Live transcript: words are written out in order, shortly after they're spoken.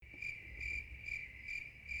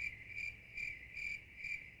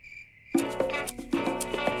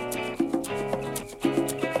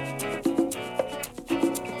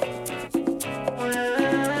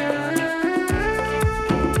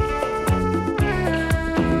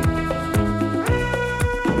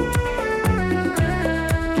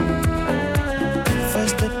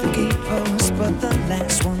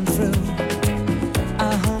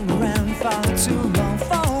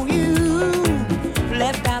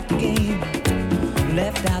out the game,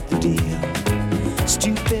 left out the deal.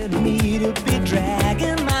 Stupid of me to be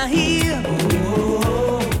dragging my heel.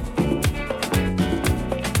 Oh,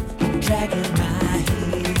 dragging my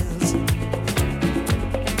heels.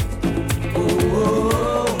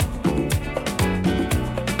 Oh,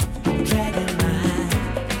 dragging my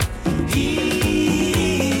heels.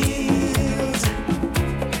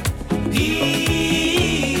 Heels.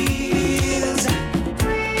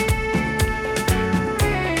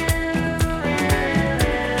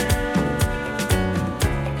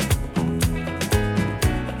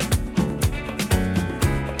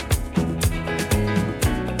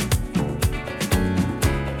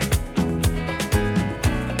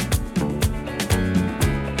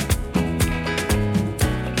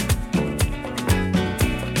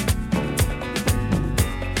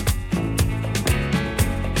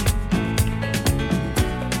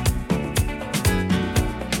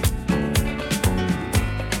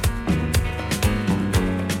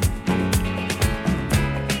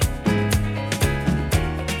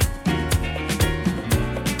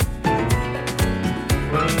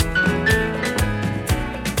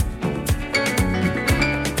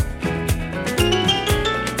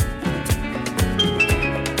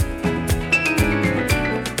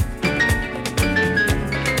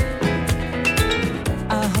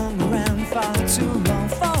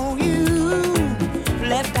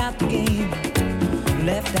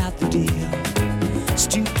 Left out the deal.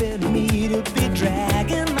 Stupid of me to be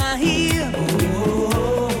dragging my heel.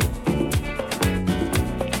 Oh,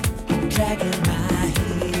 dragging my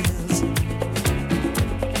heels.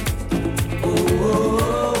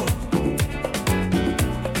 Oh,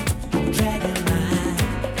 dragging my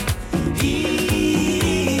heels.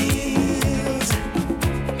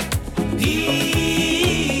 Heels.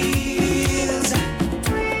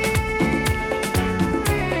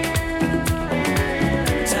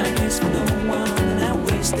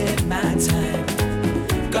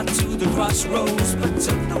 Crossroads, but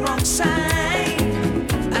took the wrong side.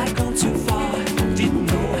 I'd gone too far, didn't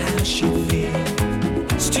know how she'd feel.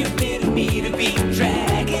 Stupid of me to be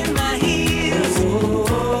dragging my heels.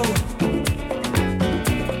 Oh,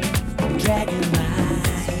 dragging my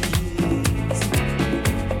heels.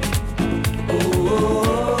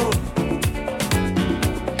 Oh,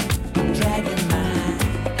 dragging my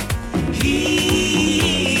heels.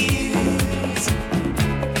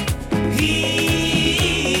 Heels.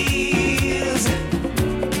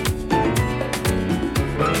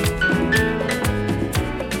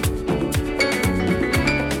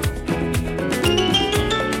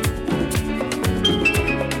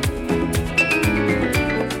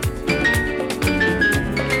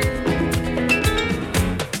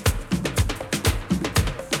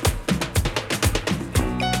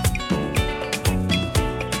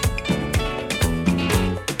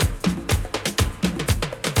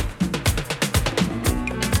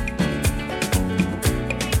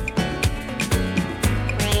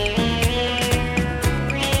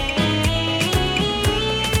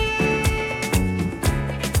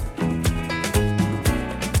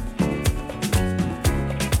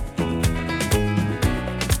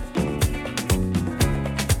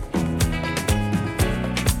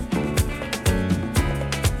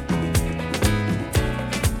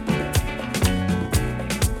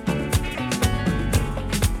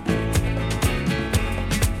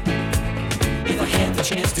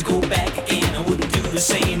 Chance to go back again, I wouldn't do the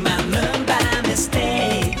same. I learned by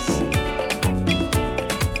mistakes.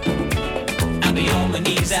 I'll be on my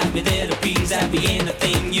knees, I'll be there to please, I'll be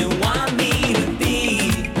anything you want me to be.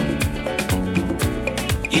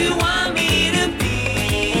 You want me to be.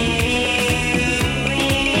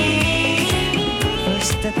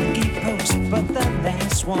 First at the gate post, but the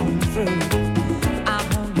last one through. I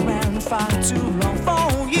hung around far too long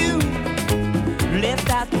for you. Left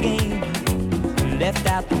out the game, left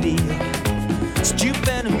out the deal.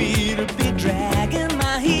 Stupid of me to be dragging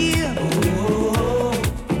my heel. Oh,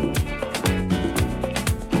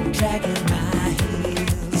 dragging my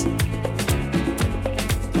heels.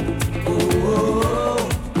 Oh,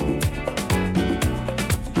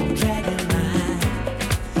 dragging my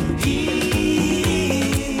heels.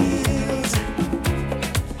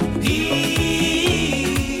 Heels.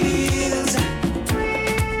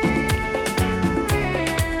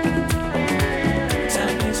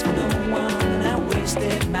 Time is for no one, and I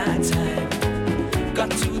wasted my time. Got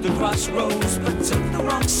to the crossroads.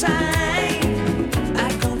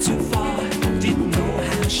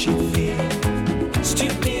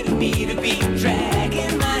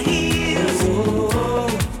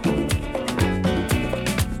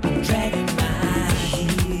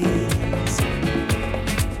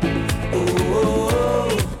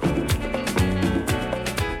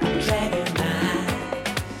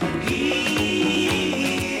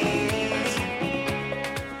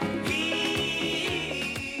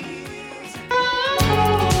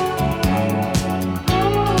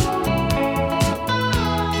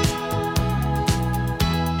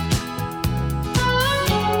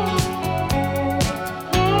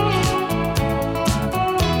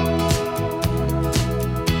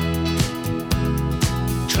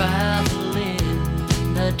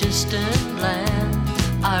 distant land.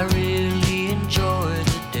 I really enjoy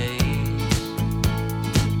the days.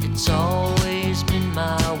 It's always been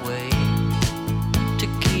my way to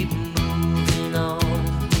keep moving on.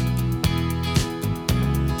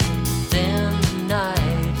 Then the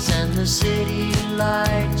nights and the city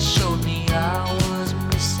lights showed me I was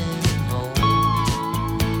missing home.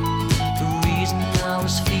 The reason I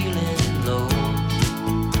was feeling low,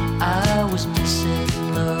 I was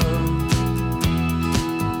missing love.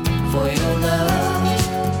 For your love,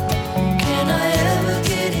 can I ever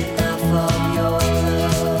get enough of your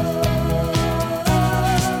love?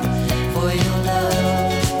 For your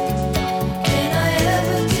love, can I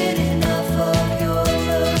ever get enough of your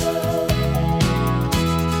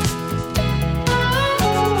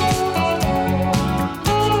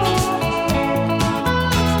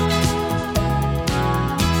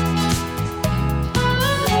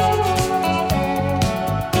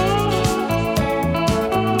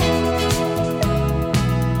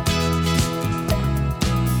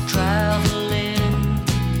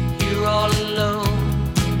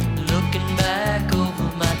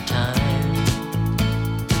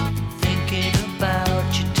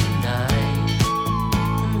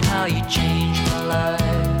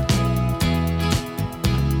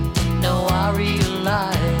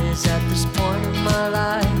at this point in my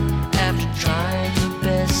life, after trying the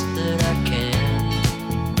best that I can,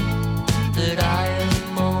 that I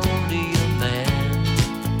am only a man,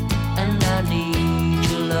 and I need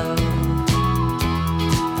your love.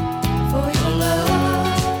 For your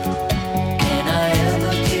love, can I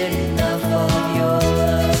ever get enough of your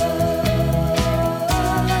love?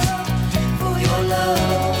 For your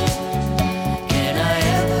love, can I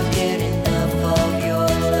ever get enough of your love?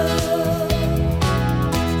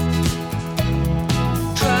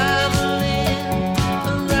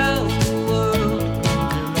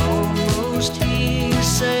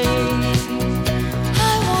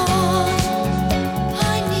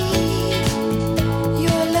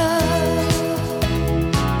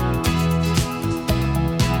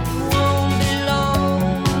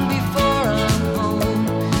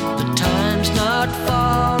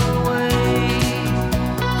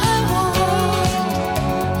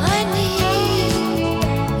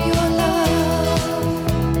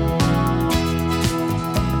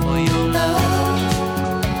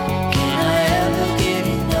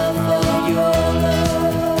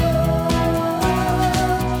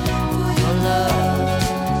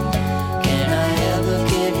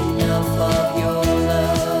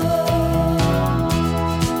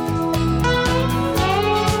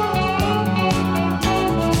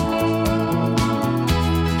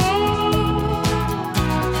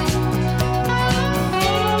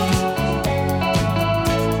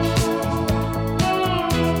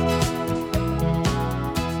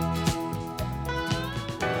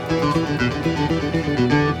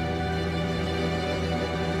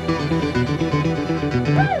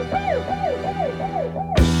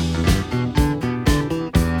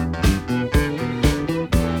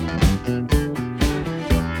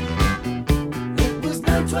 It was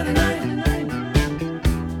 929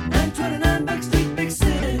 Backstreet, big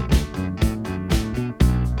city.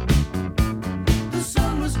 The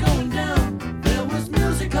sun was going down, there was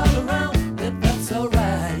music all around. It felt so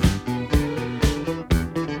right.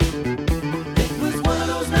 It was one of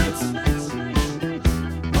those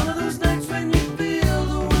nights when you feel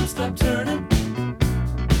the world stop turning.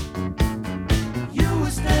 You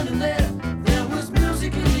were standing there, there was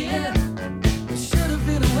music in the air. It should have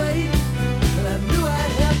been away, but I knew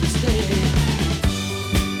I'd have to stay.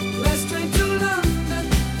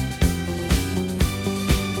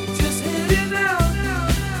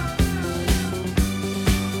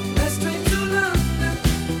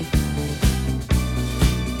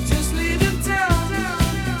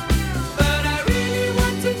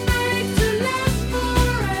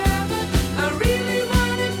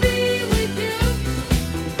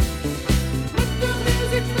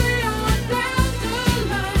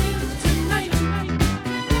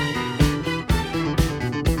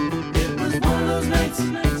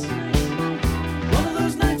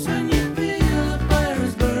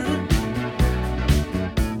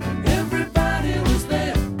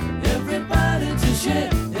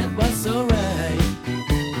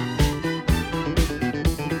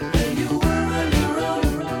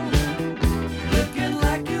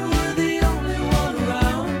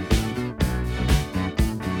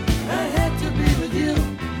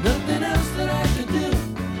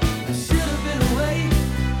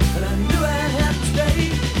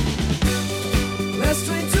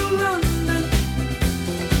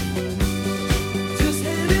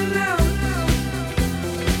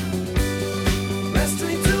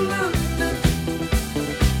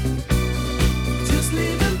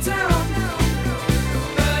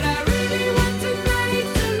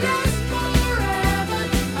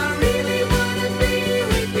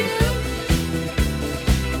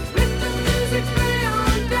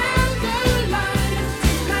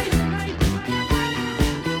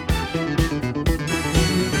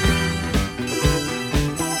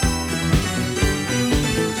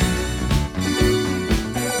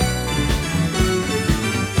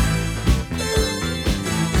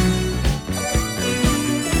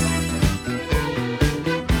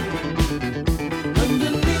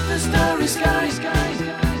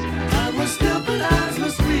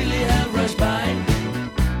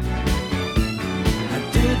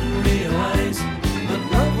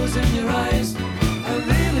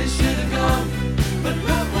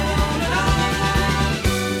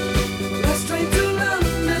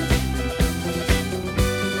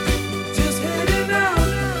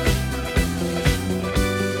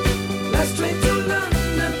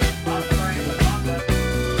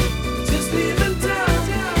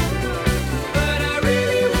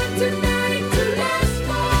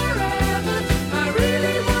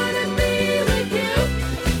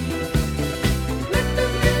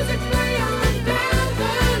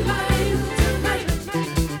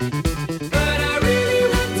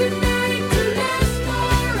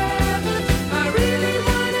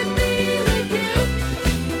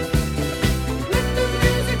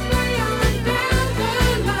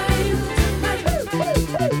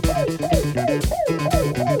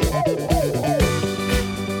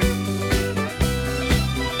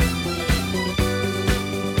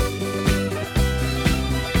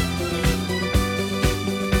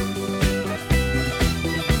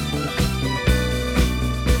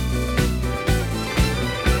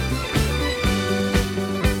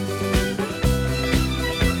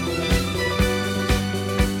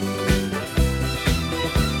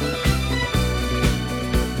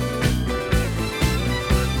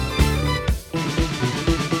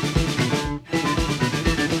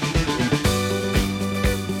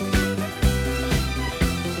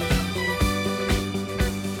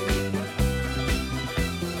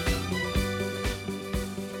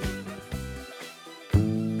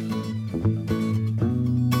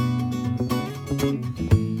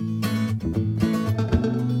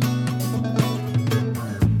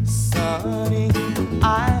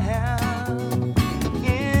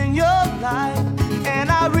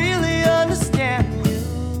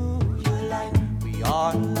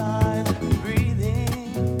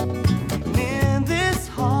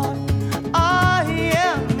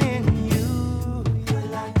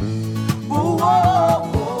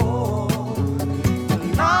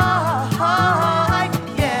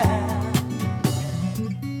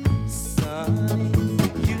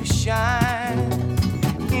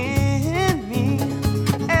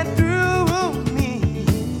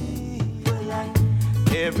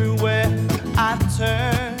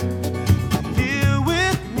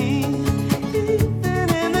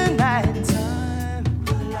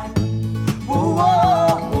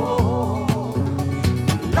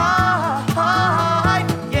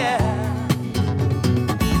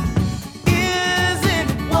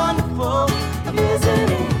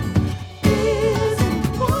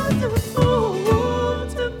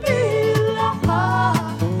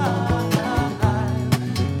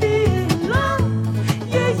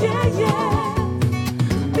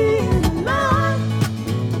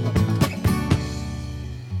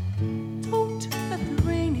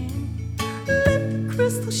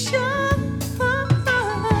 crystal shine.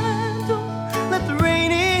 Don't let the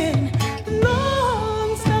rain in the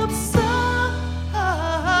lungs outside.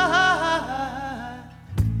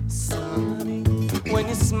 Sunny, when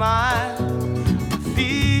you smile, I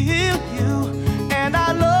feel you, and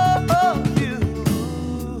I love you.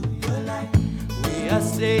 You're like we are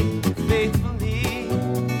safe faithfully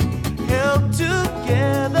held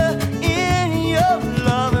together in your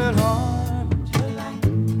loving arms. You're like,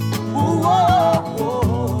 ooh, oh, oh.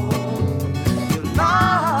 You're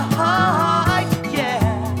like, yeah.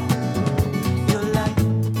 You're like,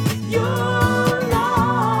 you're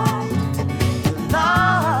like,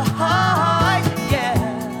 yeah.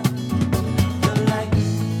 You're like,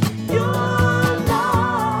 you're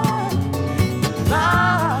like,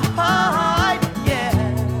 yeah.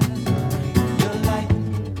 You're like,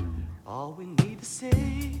 all we need to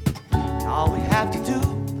say, all we have to do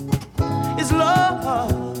is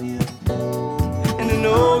love you and to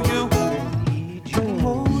know you. Need you to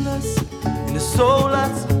mold us and to soul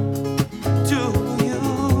us to you,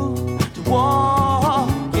 to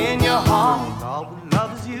walk in your heart. All we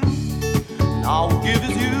love is you, and all we give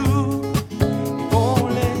is you. If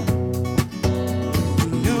only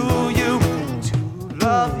we knew you, to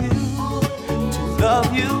love you, to love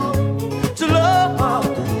you, to love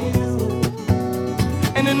you,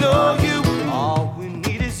 and to know you. All we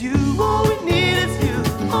need is you. All we need is you.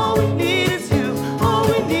 All we need is you. All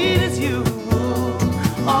we need is you.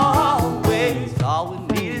 Always. All we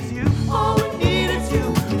need is you. All we need is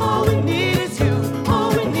you. All we need is you.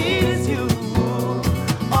 All we need is you.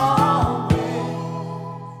 Always.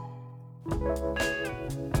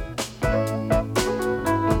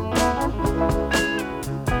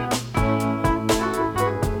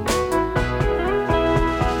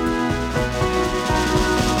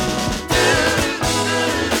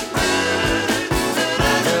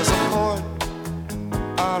 There's a port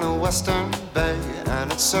on a western bay,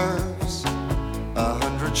 and it serves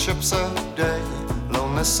 100 ships a day.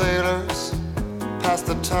 Lonely sailors pass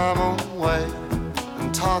the time away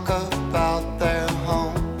and talk about their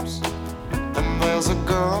homes. And there's a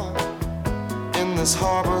girl in this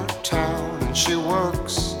harbor town, and she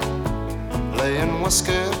works laying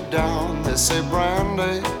whiskey down. They say,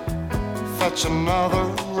 Brandy, fetch another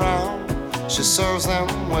round. She serves them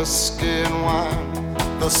whiskey and wine.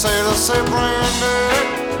 The sailors say, Brandy,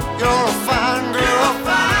 you're a fine girl.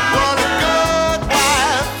 What a good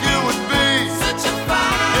wife you would be.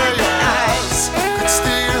 Yeah, your eyes could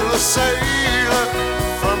steal a sailor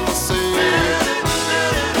from the sea.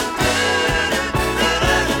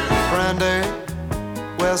 Brandy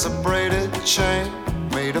wears a braided chain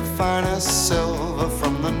made of finest silver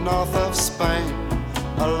from the north of Spain.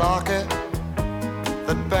 A locket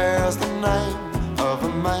that bears the name of a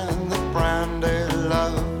man that Brandy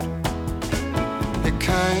loved. He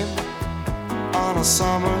came on a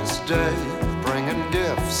summer's day, bringing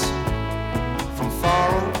gifts from far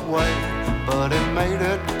away, but he made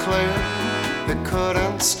it clear he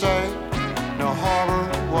couldn't stay. No harbor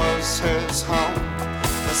was his home.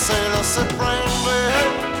 The sailor said, Brandy,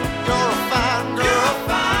 you're a fine girl.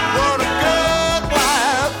 What a good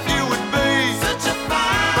wife you would be.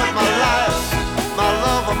 But my life, my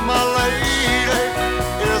love, and my lady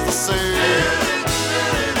is the sea.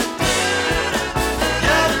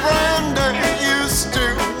 Yeah, Brandy used to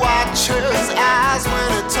watch his eyes when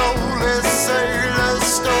he told his sailor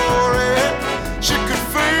story. She could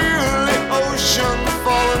feel the ocean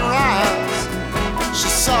fall and rise. She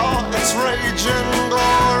saw its raging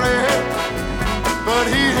glory, but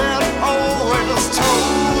he had always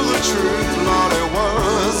told the truth. Lord, he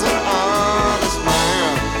was an honest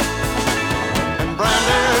man, and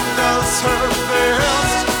Brandy does her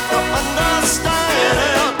best to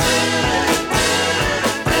understand.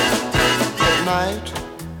 At night,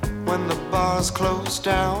 when the bars close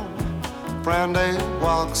down, Brandy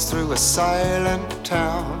walks through a silent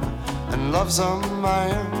town and loves a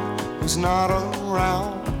man who's not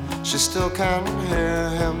around. She still can hear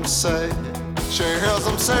him say, she hears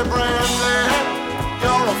him say, Brandy,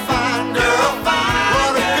 you're a fine girl.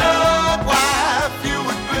 What a good wife you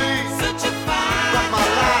would be. But my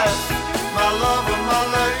life, my love, and my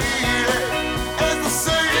lady is the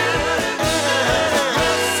sea.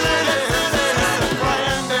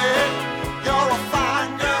 Brandy, you're a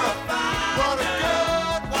fine girl. What a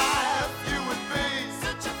good wife you would be.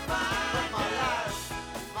 But my life,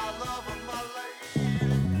 my love, and my lady.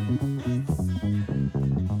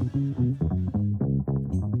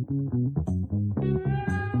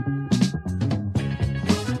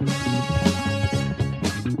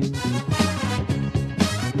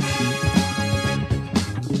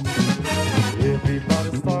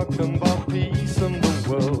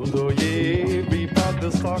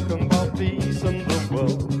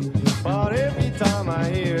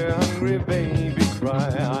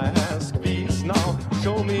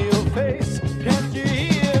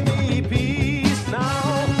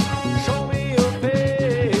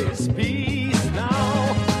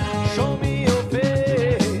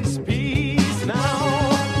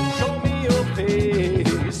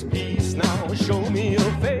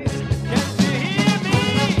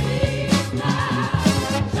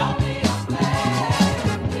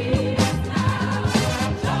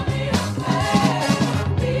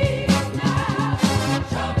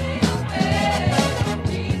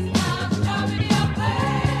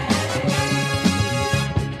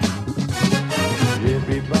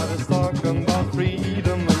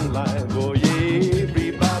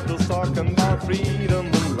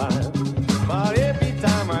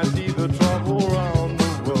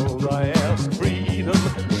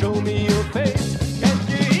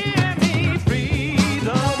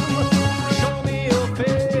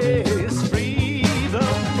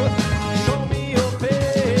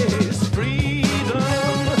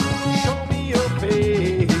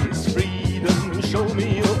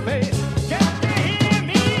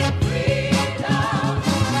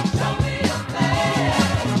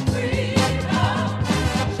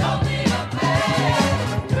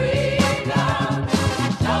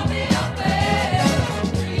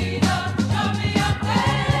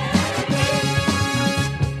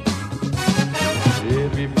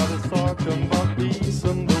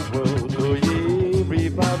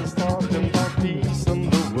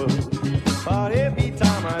 But every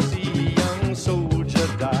time I see a young soldier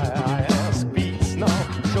die, I ask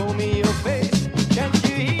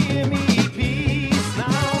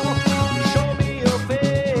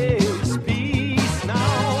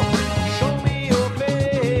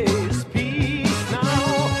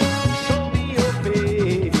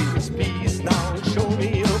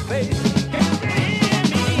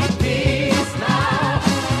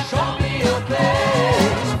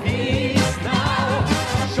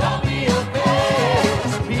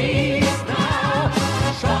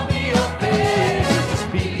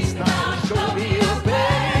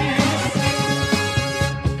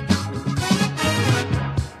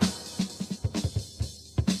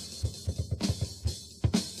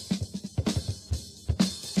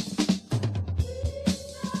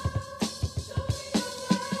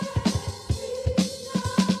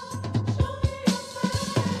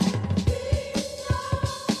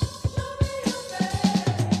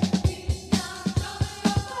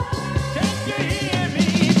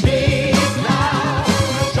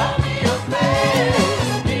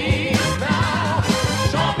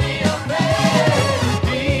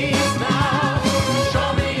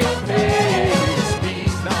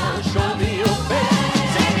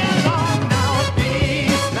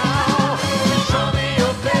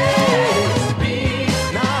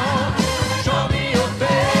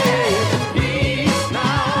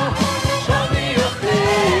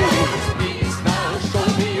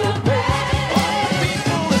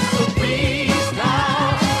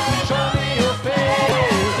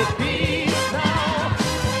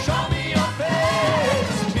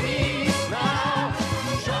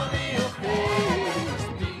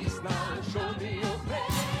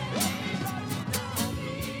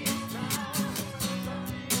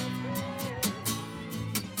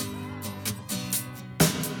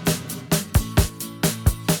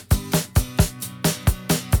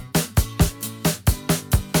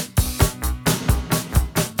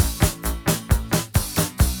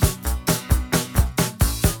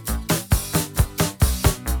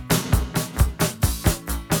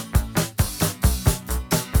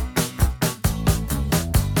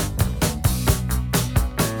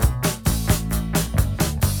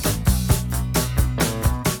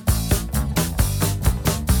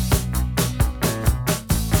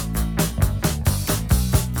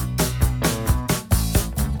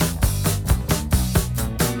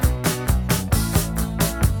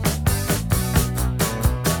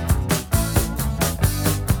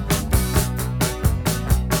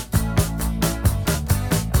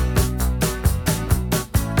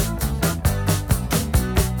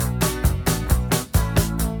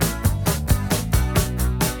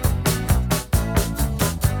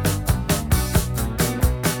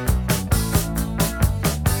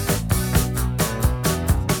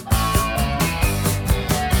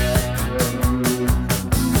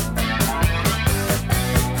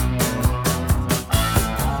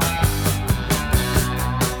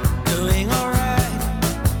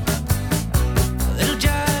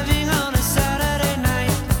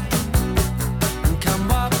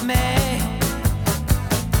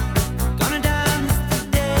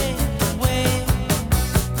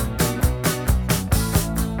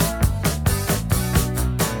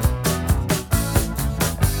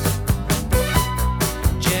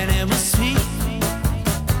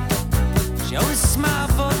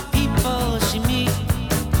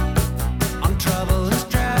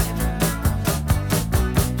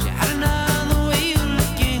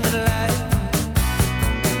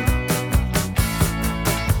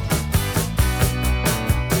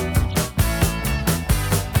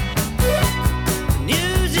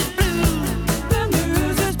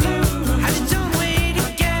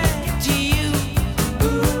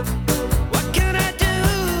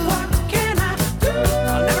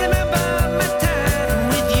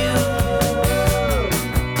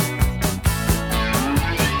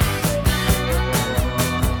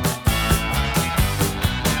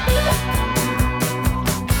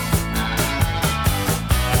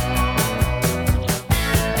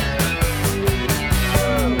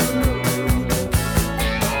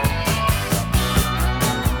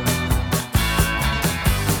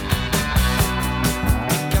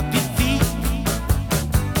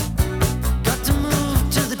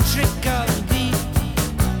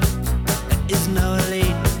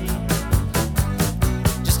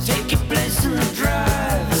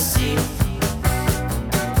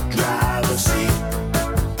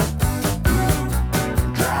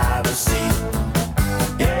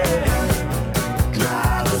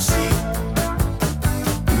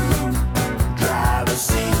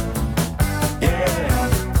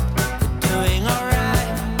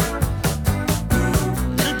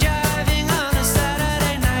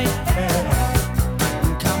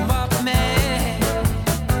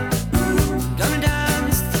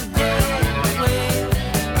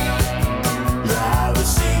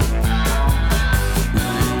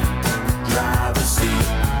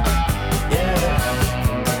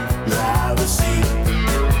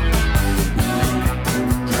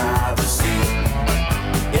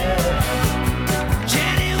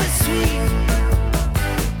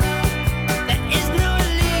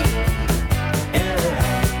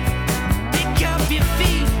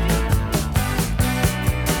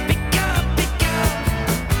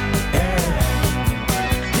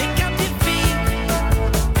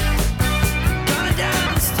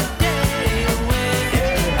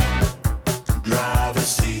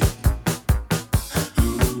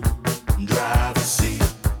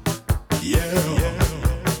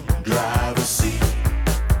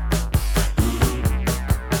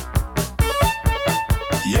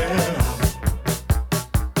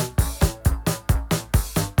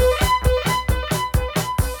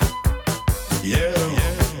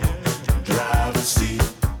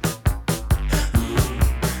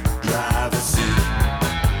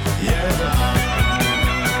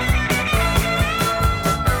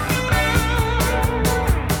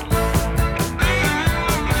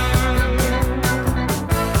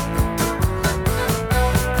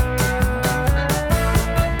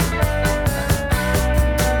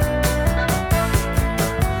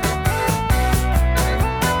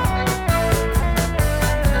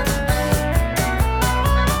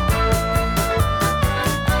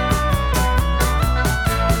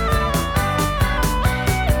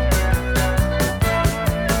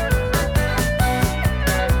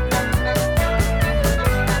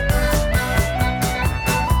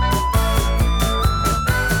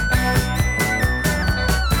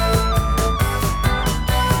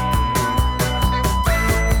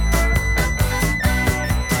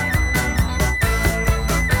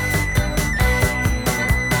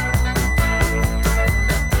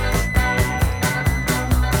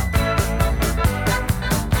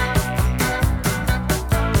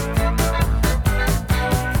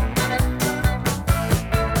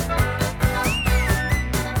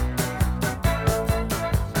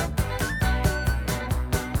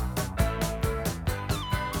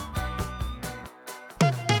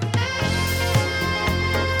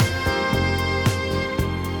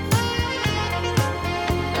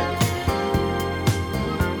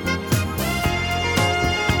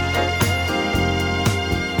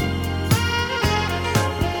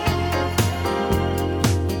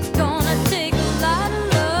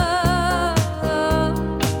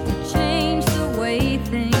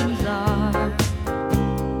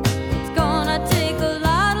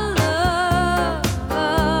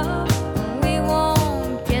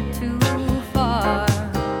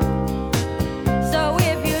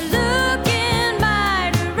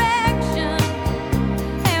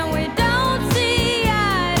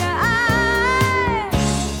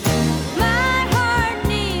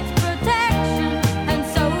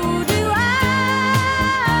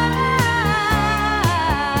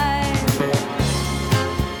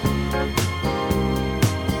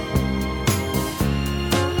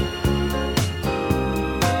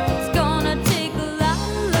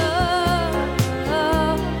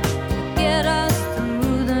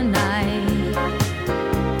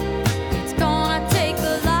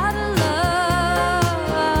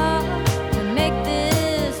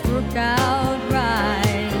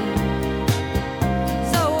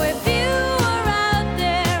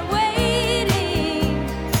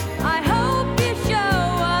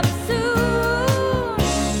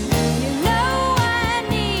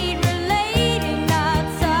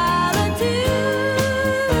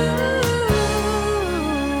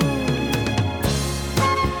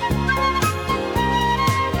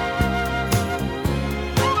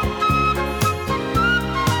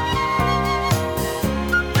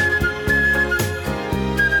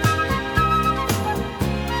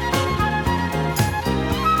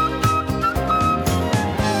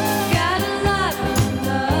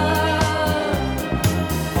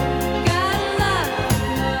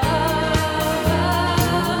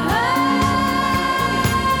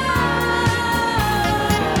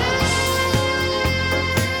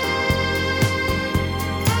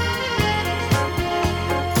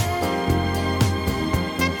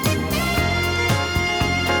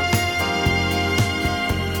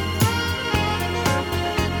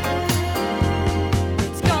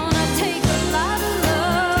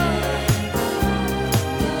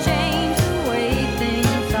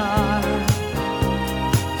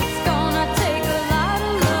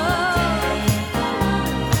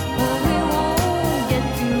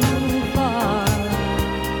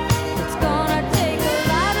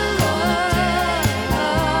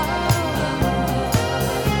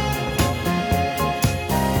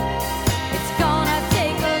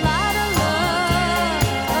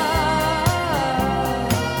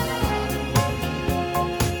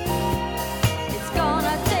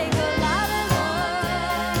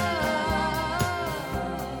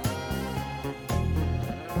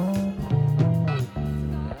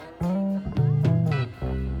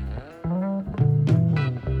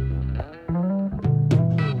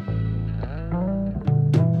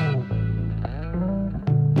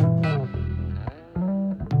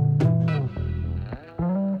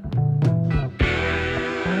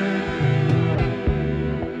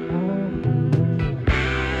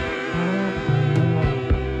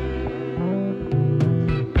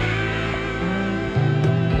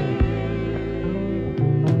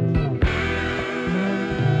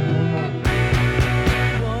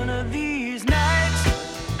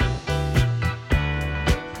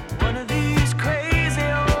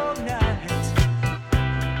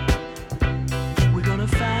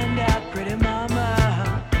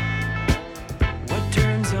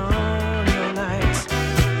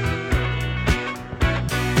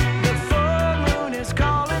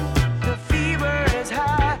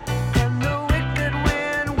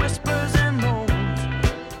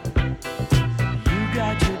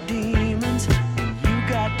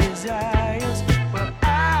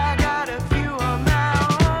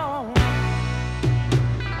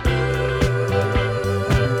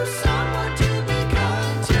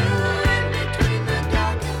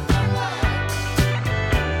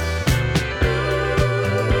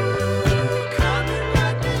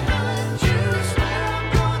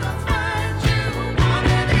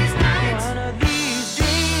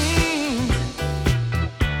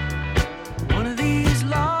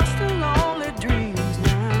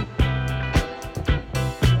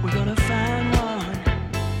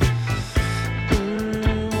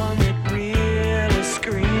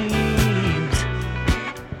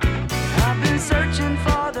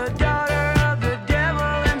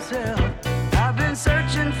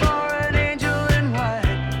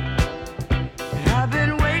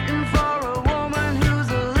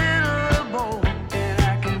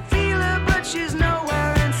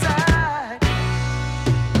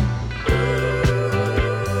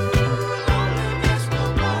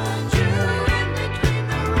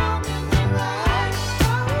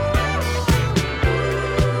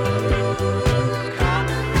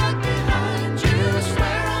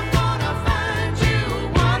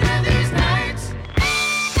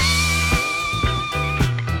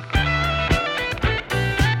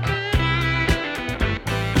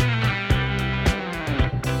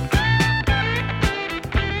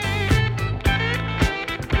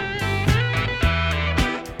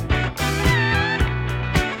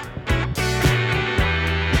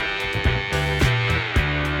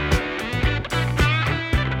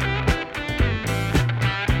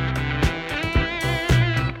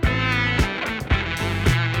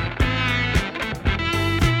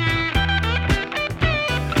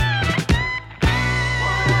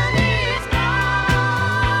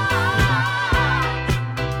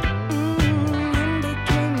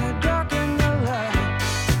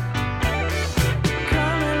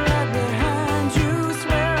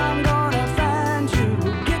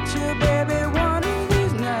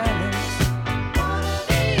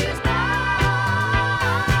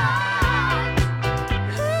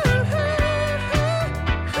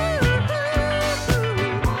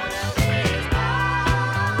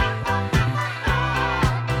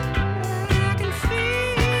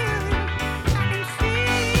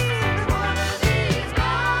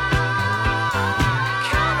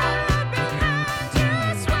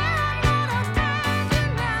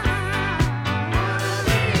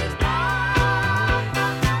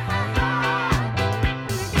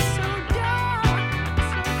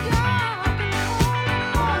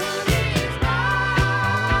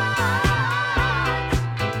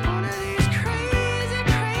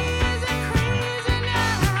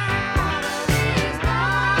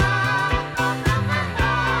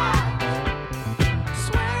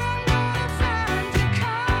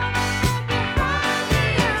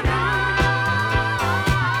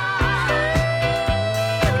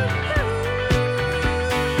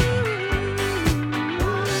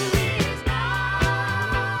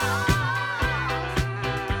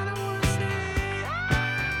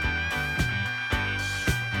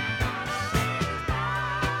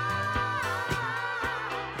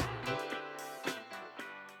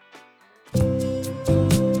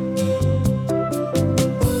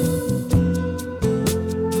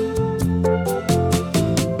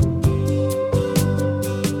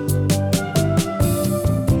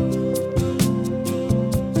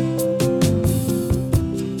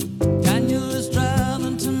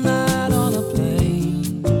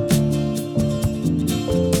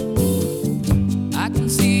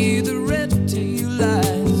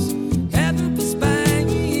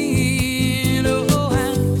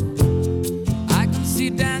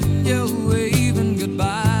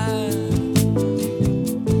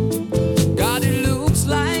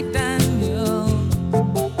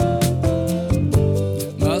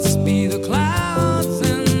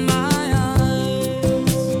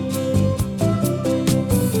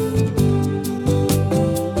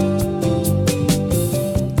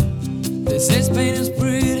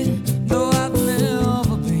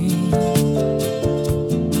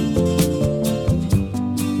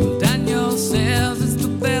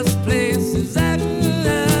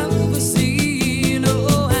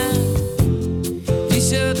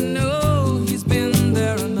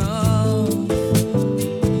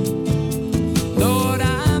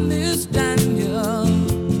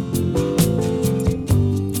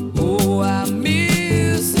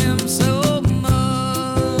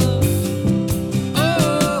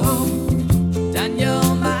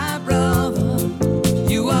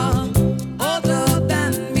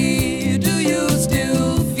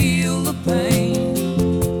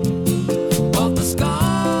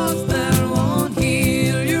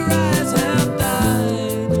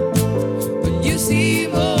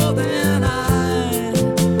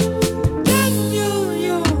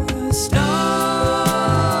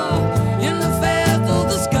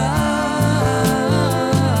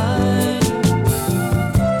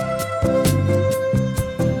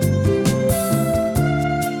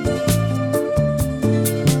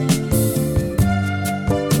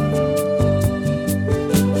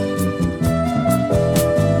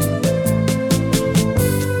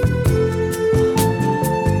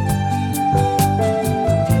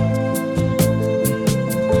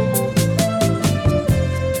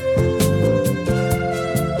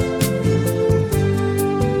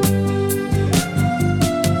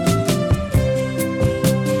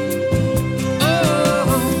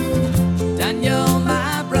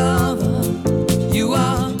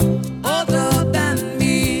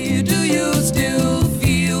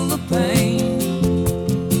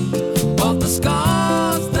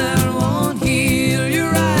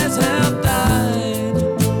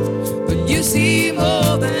hicimos